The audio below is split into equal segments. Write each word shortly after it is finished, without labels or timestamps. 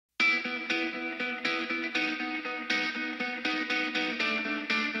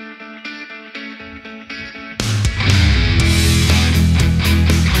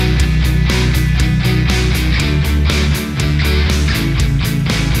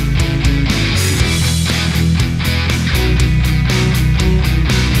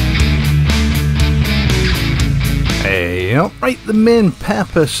video. Right, the main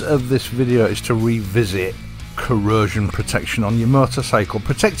purpose of this video is to revisit corrosion protection on your motorcycle,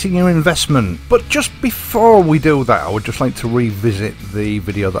 protecting your investment. But just before we do that, I would just like to revisit the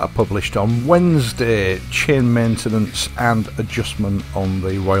video that I published on Wednesday, chain maintenance and adjustment on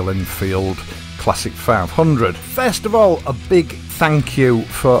the Royal Enfield Classic 500. First of all, a big thank you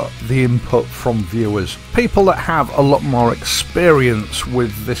for the input from viewers. People that have a lot more experience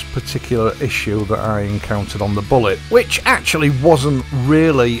with this particular issue that I encountered on the Bullet, which actually wasn't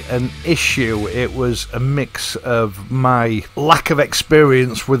really an issue. It was a mix of my lack of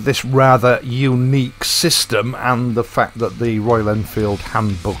experience with this rather unique system and the fact that the Royal Enfield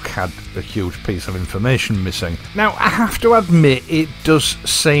handbook had a huge piece of information missing. Now, I have to admit, it does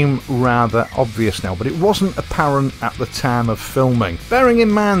seem rather obvious now, but it wasn't apparent at the time of filming. Bearing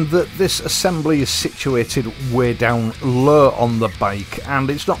in mind that this assembly is situated way down low on the bike and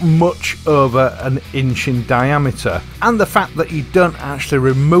it's not much over an inch in diameter, and the fact that you don't actually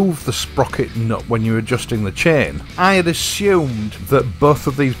remove the sprocket nut when you're adjusting the chain, I had assumed that both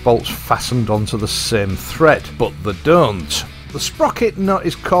of these bolts fastened onto the same thread, but they don't. The sprocket nut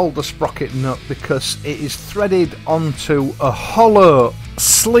is called the sprocket nut because it is threaded onto a hollow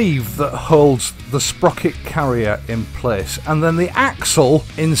sleeve that holds the sprocket carrier in place, and then the axle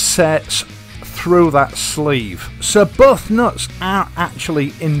inserts through that sleeve. So both nuts are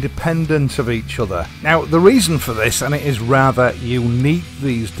actually independent of each other. Now, the reason for this, and it is rather unique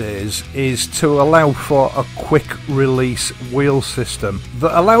these days, is to allow for a quick release wheel system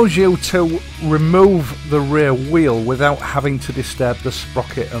that allows you to remove the rear wheel without having to disturb the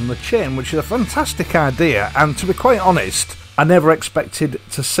sprocket and the chain, which is a fantastic idea, and to be quite honest, I never expected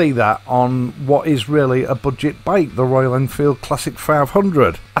to see that on what is really a budget bike, the Royal Enfield Classic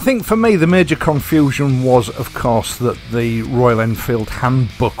 500. I think for me the major confusion was, of course, that the Royal Enfield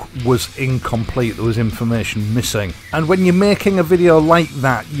handbook was incomplete, there was information missing. And when you're making a video like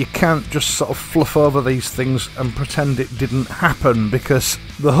that, you can't just sort of fluff over these things and pretend it didn't happen, because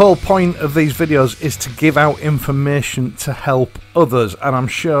the whole point of these videos is to give out information to help others, and I'm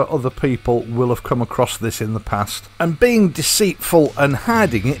sure other people will have come across this in the past. And being deceitful and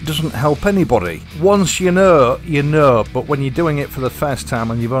hiding it doesn't help anybody. Once you know, you know, but when you're doing it for the first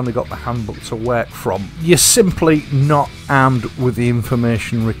time and you've only got the handbook to work from, you're simply not armed with the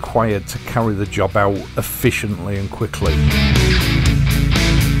information required to carry the job out efficiently and quickly.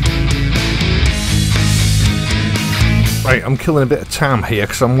 Right, I'm killing a bit of time here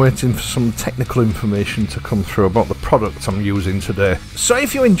because I'm waiting for some technical information to come through about the product I'm using today. So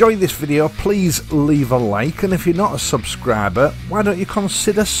if you enjoyed this video, please leave a like, and if you're not a subscriber, why don't you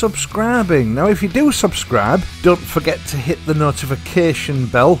consider subscribing? Now, if you do subscribe, don't forget to hit the notification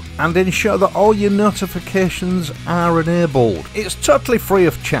bell and ensure that all your notifications are enabled. It's totally free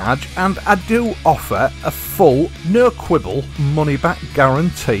of charge, and I do offer a full, no quibble, money back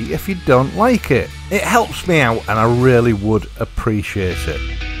guarantee if you don't like it. It helps me out and I really would appreciate it.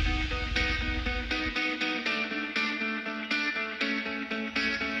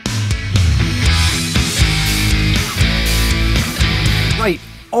 Right,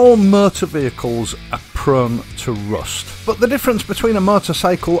 all motor vehicles are prone to rust, but the difference between a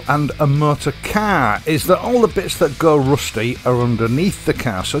motorcycle and a motor car is that all the bits that go rusty are underneath the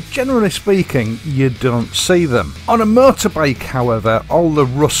car, so generally speaking you don't see them. On a motorbike, however, all the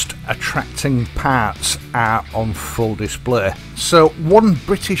rust attracting parts are on full display. So one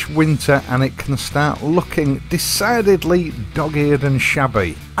British winter and it can start looking decidedly dog-eared and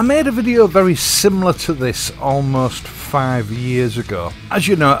shabby. I made a video very similar to this almost 5 years ago. As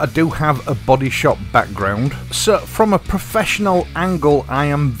you know, I do have a body shop background, so from a professional angle I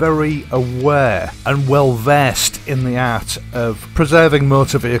am very aware and well versed in the art of preserving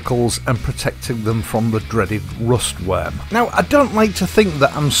motor vehicles and protecting them from the dreaded rustworm. Now, I don't like to think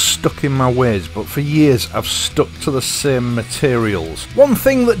that I'm stuck in my ways, but for years I've stuck to the same materials. One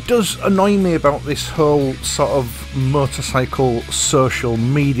thing that does annoy me about this whole sort of motorcycle social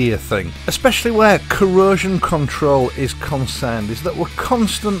media thing, especially where corrosion control is concerned, is that we're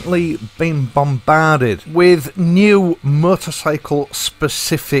constantly being bombarded with new motorcycle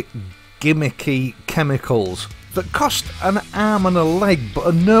specific gimmicky chemicals that cost an arm and a leg but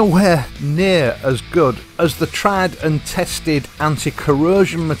are nowhere near as good as the tried and tested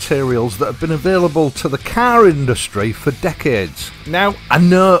anti-corrosion materials that have been available to the car industry for decades. Now, I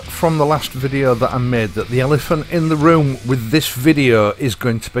know from the last video that I made that the elephant in the room with this video is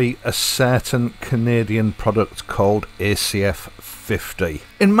going to be a certain Canadian product called ACF 50.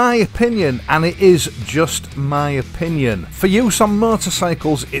 In my opinion, and it is just my opinion, for use on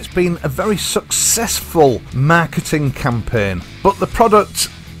motorcycles it's been a very successful marketing campaign, but the product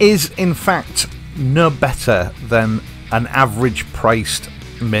is in fact no better than an average priced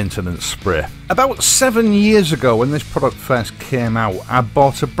maintenance spray. About 7 years ago, when this product first came out, I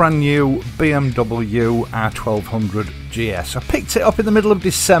bought a brand new BMW R1200 GS. I picked it up in the middle of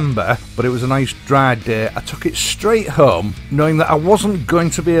December, but it was a nice dry day. I took it straight home, knowing that I wasn't going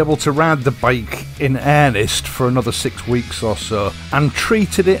to be able to ride the bike in earnest for another 6 weeks or so, and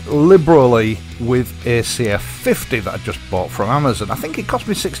treated it liberally with ACF 50 that I just bought from Amazon. I think it cost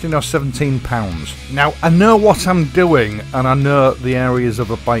me £16 or £17. Now, I know what I'm doing, and I know the areas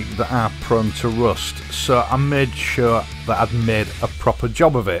of a bike that are prone to rust, so I made sure that I'd made a proper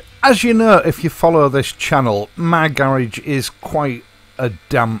job of it. As you know, if you follow this channel, my garage is quite a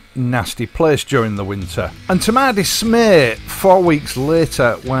damp, nasty place during the winter. And to my dismay, 4 weeks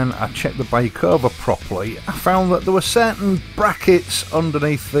later, when I checked the bike over properly, I found that there were certain brackets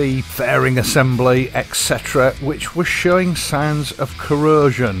underneath the fairing assembly, etc., which were showing signs of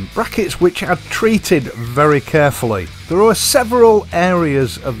corrosion. Brackets which I'd treated very carefully. There were several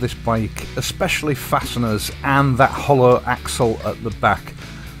areas of this bike, especially fasteners and that hollow axle at the back,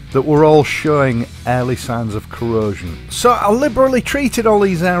 that were all showing early signs of corrosion. So I liberally treated all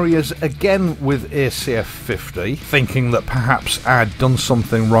these areas again with ACF 50, thinking that perhaps I'd done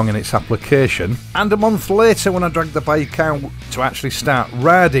something wrong in its application, and a month later when I dragged the bike out to actually start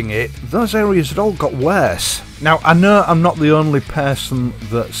riding it, those areas had all got worse. Now, I know I'm not the only person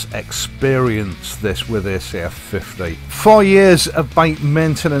that's experienced this with ACF 50. 4 years of bike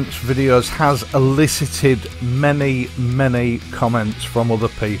maintenance videos has elicited many comments from other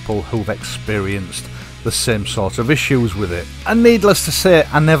people who've experienced the same sort of issues with it. And needless to say,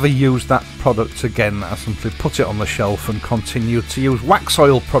 I never used that product again. I simply put it on the shelf and continued to use wax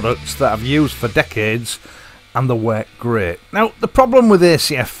oil products that I've used for decades, and they work great. Now, the problem with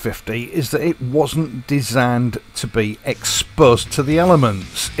ACF 50 is that it wasn't designed to be exposed to the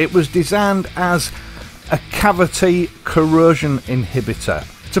elements. It was designed as a cavity corrosion inhibitor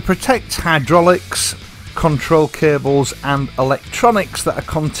to protect hydraulics, control cables and electronics that are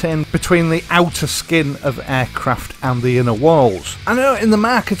contained between the outer skin of aircraft and the inner walls. I know in the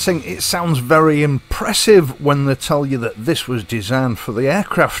marketing it sounds very impressive when they tell you that this was designed for the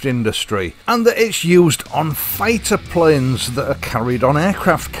aircraft industry and that it's used on fighter planes that are carried on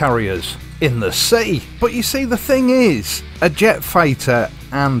aircraft carriers in the sea. But you see, the thing is, a jet fighter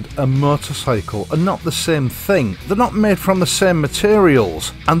and a motorcycle are not the same thing. They're not made from the same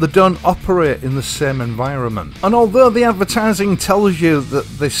materials and they don't operate in the same environment. And although the advertising tells you that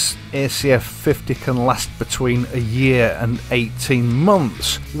this ACF 50 can last between a year and 18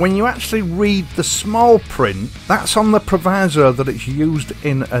 months, when you actually read the small print, that's on the proviso that it's used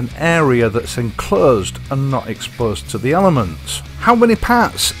in an area that's enclosed and not exposed to the elements. How many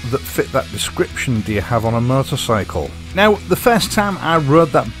parts that fit that description do you have on a motorcycle? Now, the first time I rode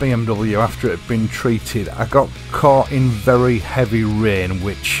that BMW after it had been treated, I got caught in very heavy rain,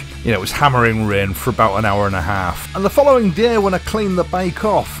 which, you know, was hammering rain for about an hour and a half. And the following day when I cleaned the bike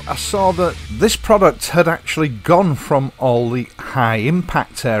off, I saw that this product had actually gone from all the high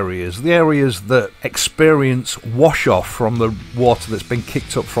impact areas, the areas that experience wash off from the water that's been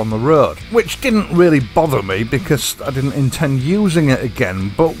kicked up from the road, which didn't really bother me because I didn't intend using it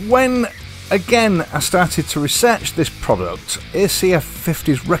again. But when again I started to research this product, ACF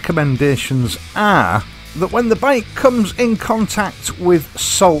 50's recommendations are that when the bike comes in contact with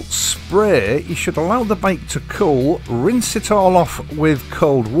salt spray, you should allow the bike to cool, rinse it all off with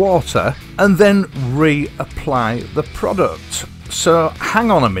cold water, and then reapply the product. So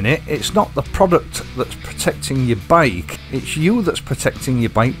hang on a minute, it's not the product that's protecting your bike, it's you that's protecting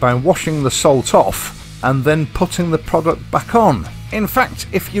your bike by washing the salt off and then putting the product back on. In fact,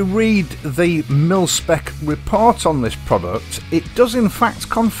 if you read the mil-spec report on this product, it does in fact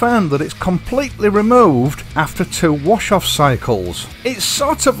confirm that it's completely removed after 2 wash-off cycles. It's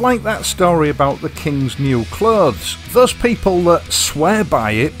sort of like that story about the King's new clothes. Those people that swear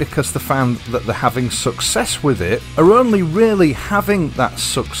by it because they found that they're having success with it are only really having that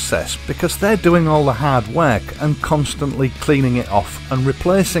success because they're doing all the hard work and constantly cleaning it off and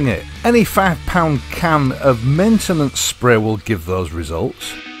replacing it. Any £5 can of maintenance spray will give those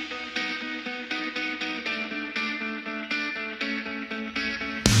results.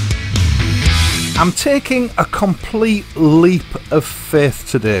 I'm taking a complete leap of faith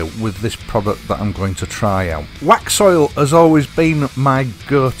today with this product that I'm going to try out. Wax oil has always been my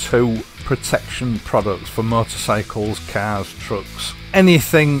go-to protection product for motorcycles, cars, trucks,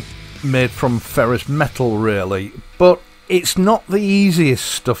 anything made from ferrous metal really, but it's not the easiest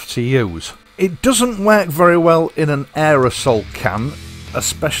stuff to use. It doesn't work very well in an aerosol can,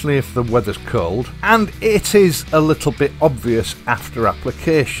 especially if the weather's cold, and it is a little bit obvious after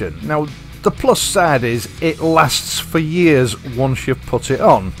application. Now, The plus side is it lasts for years once you've put it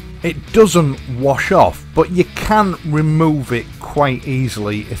on. It doesn't wash off, but you can remove it quite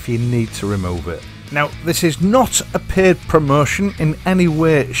easily if you need to remove it. Now, this is not a paid promotion in any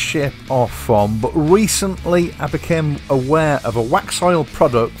way, shape or form, but recently I became aware of a wax oil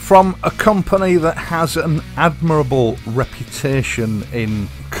product from a company that has an admirable reputation in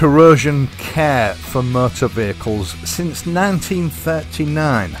corrosion care for motor vehicles since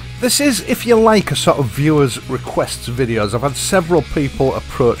 1939. This is, if you like, a sort of viewers' requests videos. I've had several people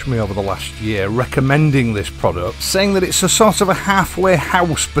approach me over the last year recommending this product, saying that it's a sort of a halfway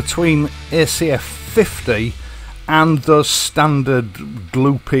house between ACF 50 and those standard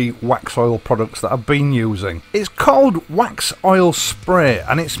gloopy wax oil products that I've been using. It's called wax oil spray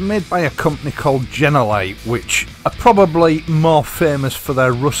and it's made by a company called JENOLITE, which are probably more famous for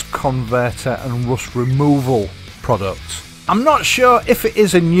their rust converter and rust removal products. I'm not sure if it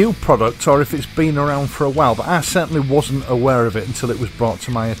is a new product or if it's been around for a while, but I certainly wasn't aware of it until it was brought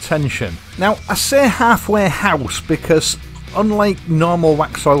to my attention. Now, I say halfway house because unlike normal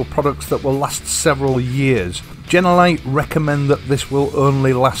wax oil products that will last several years, JENOLITE recommend that this will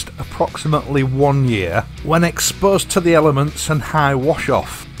only last approximately 1 year when exposed to the elements and high wash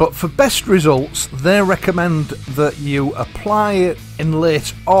off. But for best results, they recommend that you apply it in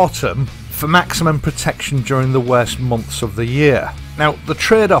late autumn for maximum protection during the worst months of the year. Now, the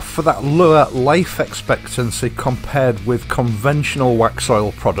trade-off for that lower life expectancy compared with conventional wax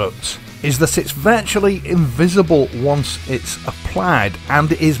oil products is that it's virtually invisible once it's applied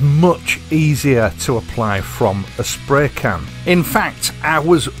and is much easier to apply from a spray can. In fact, I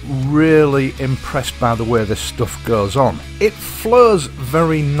was really impressed by the way this stuff goes on. It flows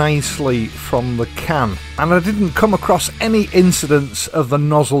very nicely from the can, and I didn't come across any incidents of the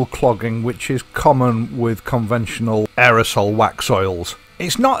nozzle clogging, which is common with conventional aerosol wax oils.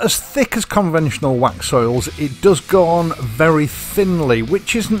 It's not as thick as conventional wax oils, it does go on very thinly,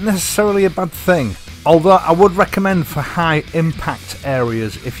 which isn't necessarily a bad thing. Although I would recommend for high impact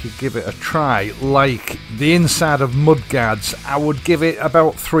areas, if you give it a try, like the inside of mudguards, I would give it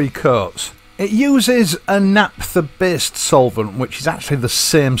about 3 coats. It uses a naphtha based solvent, which is actually the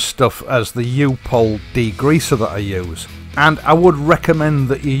same stuff as the U-Pol degreaser that I use. And I would recommend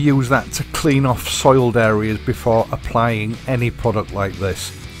that you use that to clean off soiled areas before applying any product like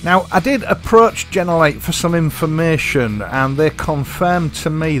this. Now, I did approach JENOLITE for some information and they confirmed to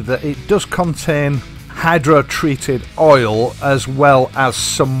me that it does contain hydro-treated oil as well as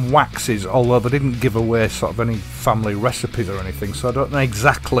some waxes, although they didn't give away sort of any family recipes or anything, so I don't know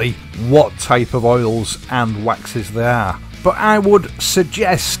exactly what type of oils and waxes they are. But I would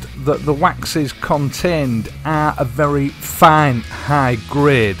suggest that the waxes contained are a very fine, high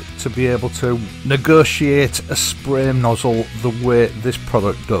grade to be able to negotiate a spray nozzle the way this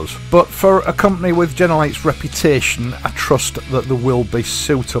product does. But for a company with JENOLITE's reputation, I trust that they will be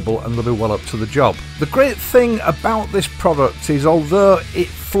suitable and they'll be well up to the job. The great thing about this product is, although it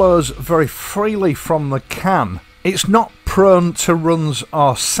flows very freely from the can, it's not prone to runs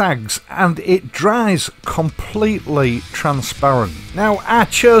or sags and it dries completely transparent. Now, I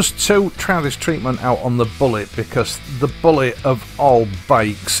chose to try this treatment out on the Bullet because the Bullet of all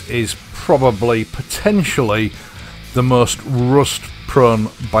bikes is probably potentially the most rust prone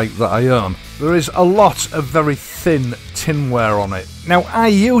bike that I own. There is a lot of very thin tinware on it. Now, I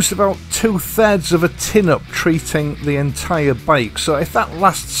used about 2/3 of a tin up treating the entire bike, so if that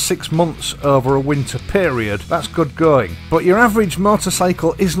lasts 6 months over a winter period, that's good going. But your average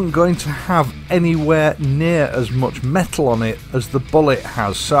motorcycle isn't going to have anywhere near as much metal on it as the Bullet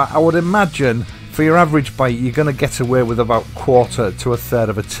has, so I would imagine for your average bike you're going to get away with about 1/4 to 1/3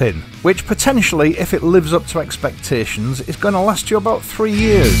 of a tin, which potentially, if it lives up to expectations, is going to last you about 3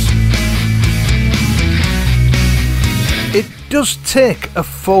 years. It does take a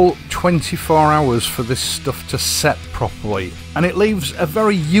full 24 hours for this stuff to set properly, and it leaves a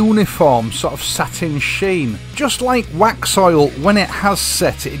very uniform sort of satin sheen. Just like wax oil, when it has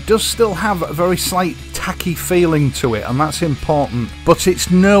set, it does still have a very slight tacky feeling to it, and that's important, but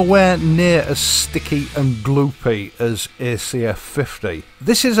it's nowhere near as sticky and gloopy as ACF 50.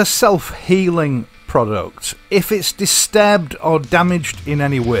 This is a self-healing product. If it's disturbed or damaged in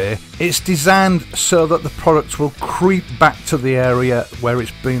any way, it's designed so that the product will creep back to the area where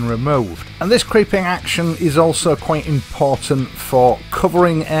it's been removed. And this creeping action is also quite important for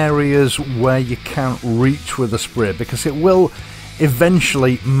covering areas where you can't reach with the spray, because it will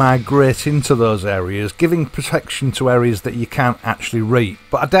eventually migrate into those areas, giving protection to areas that you can't actually reach.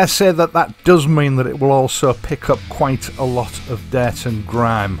 But I dare say that that does mean that it will also pick up quite a lot of dirt and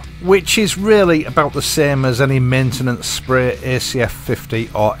grime, which is really about the same as any maintenance spray, ACF 50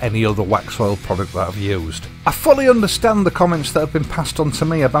 or any other wax oil product that I've used. I fully understand the comments that have been passed on to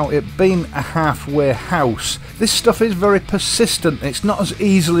me about it being a halfway house. This stuff is very persistent. It's not as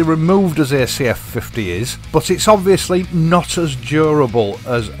easily removed as ACF 50 is, but it's obviously not as durable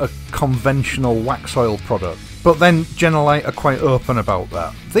as a conventional wax oil product. But then JENOLITE are quite open about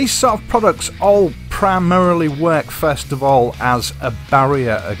that. These sort of products all primarily work first of all as a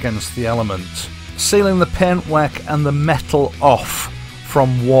barrier against the elements, sealing the paintwork and the metal off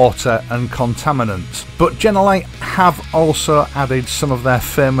from water and contaminants. But JENOLITE have also added some of their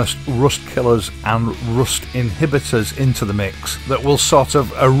famous rust killers and rust inhibitors into the mix that will sort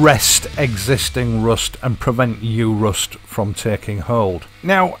of arrest existing rust and prevent new rust from taking hold.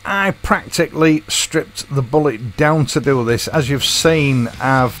 Now, I practically stripped the bullet down to do this. As you've seen,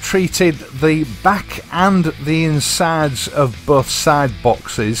 I've treated the back and the insides of both side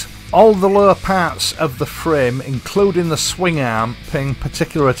boxes, all the lower parts of the frame, including the swing arm, paying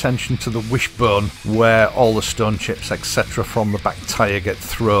particular attention to the wishbone where all the stone chips etc. from the back tyre get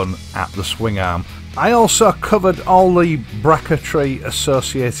thrown at the swing arm. I also covered all the bracketry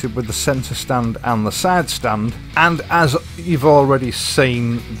associated with the centre stand and the side stand, and as you've already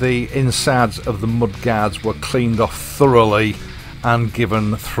seen, the insides of the mudguards were cleaned off thoroughly and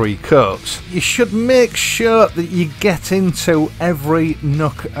given 3 coats. You should make sure that you get into every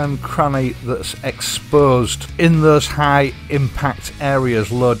nook and cranny that's exposed in those high impact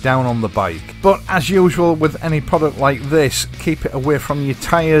areas low down on the bike. But as usual with any product like this, keep it away from your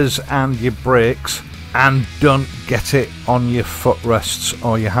tyres and your brakes, and don't get it on your footrests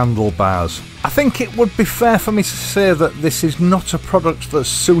or your handlebars. I think it would be fair for me to say that this is not a product that's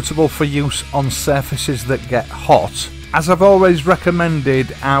suitable for use on surfaces that get hot. As I've always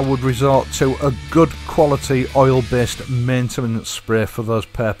recommended, I would resort to a good quality oil-based maintenance spray for those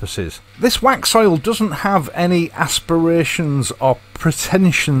purposes. This wax oil doesn't have any aspirations or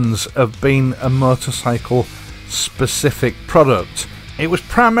pretensions of being a motorcycle specific product. It was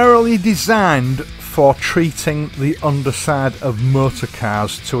primarily designed for treating the underside of motor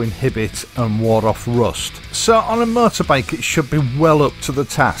cars to inhibit and ward off rust. So on a motorbike it should be well up to the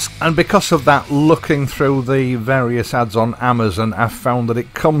task, and because of that, looking through the various ads on Amazon, I've found that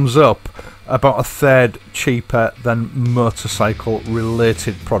it comes up about 1/3 cheaper than motorcycle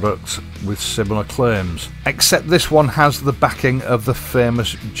related products with similar claims, except this one has the backing of the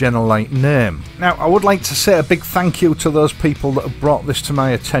famous JENOLITE name. Now, I would like to say a big thank you to those people that have brought this to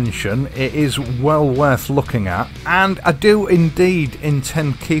my attention. It is well worth looking at, and I do indeed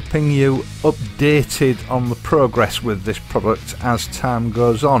intend keeping you updated on the progress with this product as time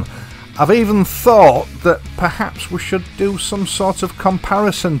goes on. I've even thought that perhaps we should do some sort of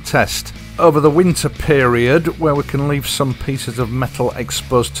comparison test over the winter period where we can leave some pieces of metal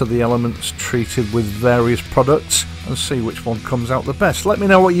exposed to the elements treated with various products and see which one comes out the best. Let me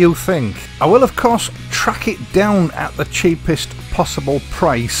know what you think. I will of course track it down at the cheapest possible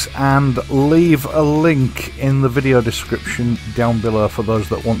price and leave a link in the video description down below for those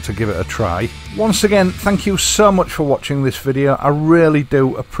that want to give it a try. Once again, thank you so much for watching this video. I really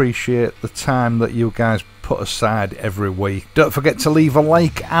do appreciate the time that you guys put aside every week. Don't forget to leave a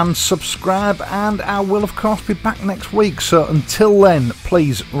like and subscribe, and I will of course be back next week. So until then,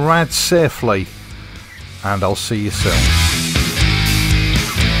 please ride safely, and I'll see you soon.